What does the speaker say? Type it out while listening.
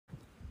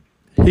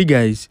Hey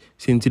guys,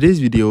 so in today's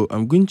video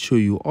I'm going to show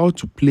you how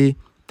to play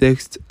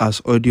text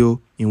as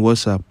audio in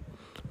WhatsApp.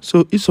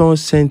 So if someone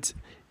sent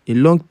a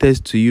long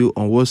text to you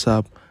on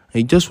WhatsApp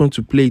and you just want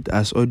to play it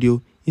as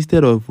audio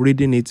instead of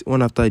reading it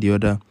one after the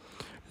other,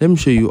 let me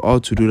show you how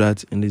to do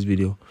that in this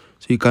video.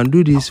 So you can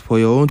do this for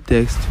your own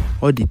text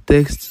or the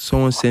text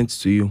someone sent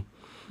to you.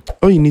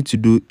 All you need to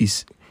do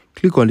is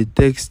click on the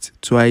text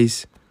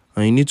twice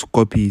and you need to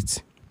copy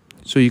it.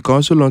 So you can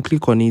also long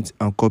click on it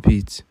and copy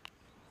it.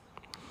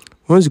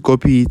 Once you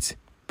copy it,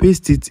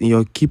 paste it in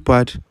your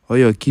keypad or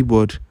your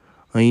keyboard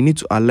and you need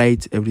to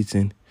highlight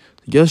everything.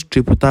 So just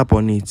triple tap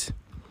on it.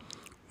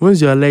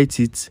 Once you highlight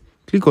it,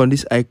 click on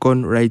this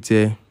icon right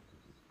here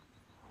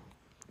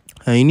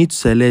and you need to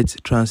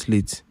select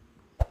translate.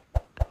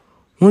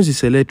 Once you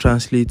select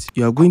translate,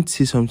 you are going to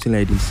see something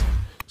like this.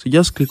 So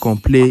just click on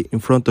play in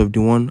front of the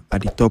one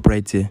at the top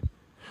right here.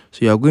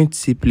 So you are going to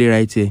see play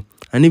right here,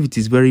 and if it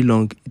is very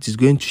long, it is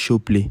going to show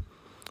play.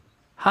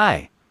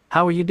 Hi,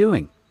 how are you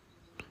doing?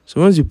 So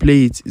once you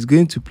play it, it's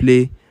going to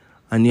play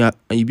and you'll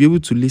be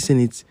able to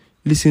listen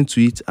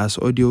to it as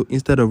audio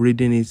instead of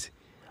reading it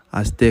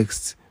as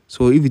text.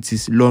 So if it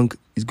is long,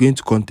 it's going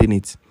to contain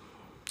it.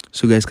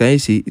 So guys, can you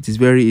see it is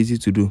very easy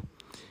to do?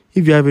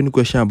 If you have any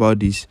question about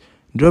this,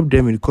 drop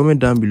them in the comment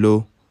down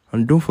below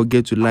and don't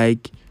forget to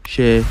like,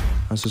 share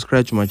and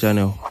subscribe to my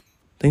channel.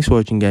 Thanks for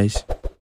watching guys.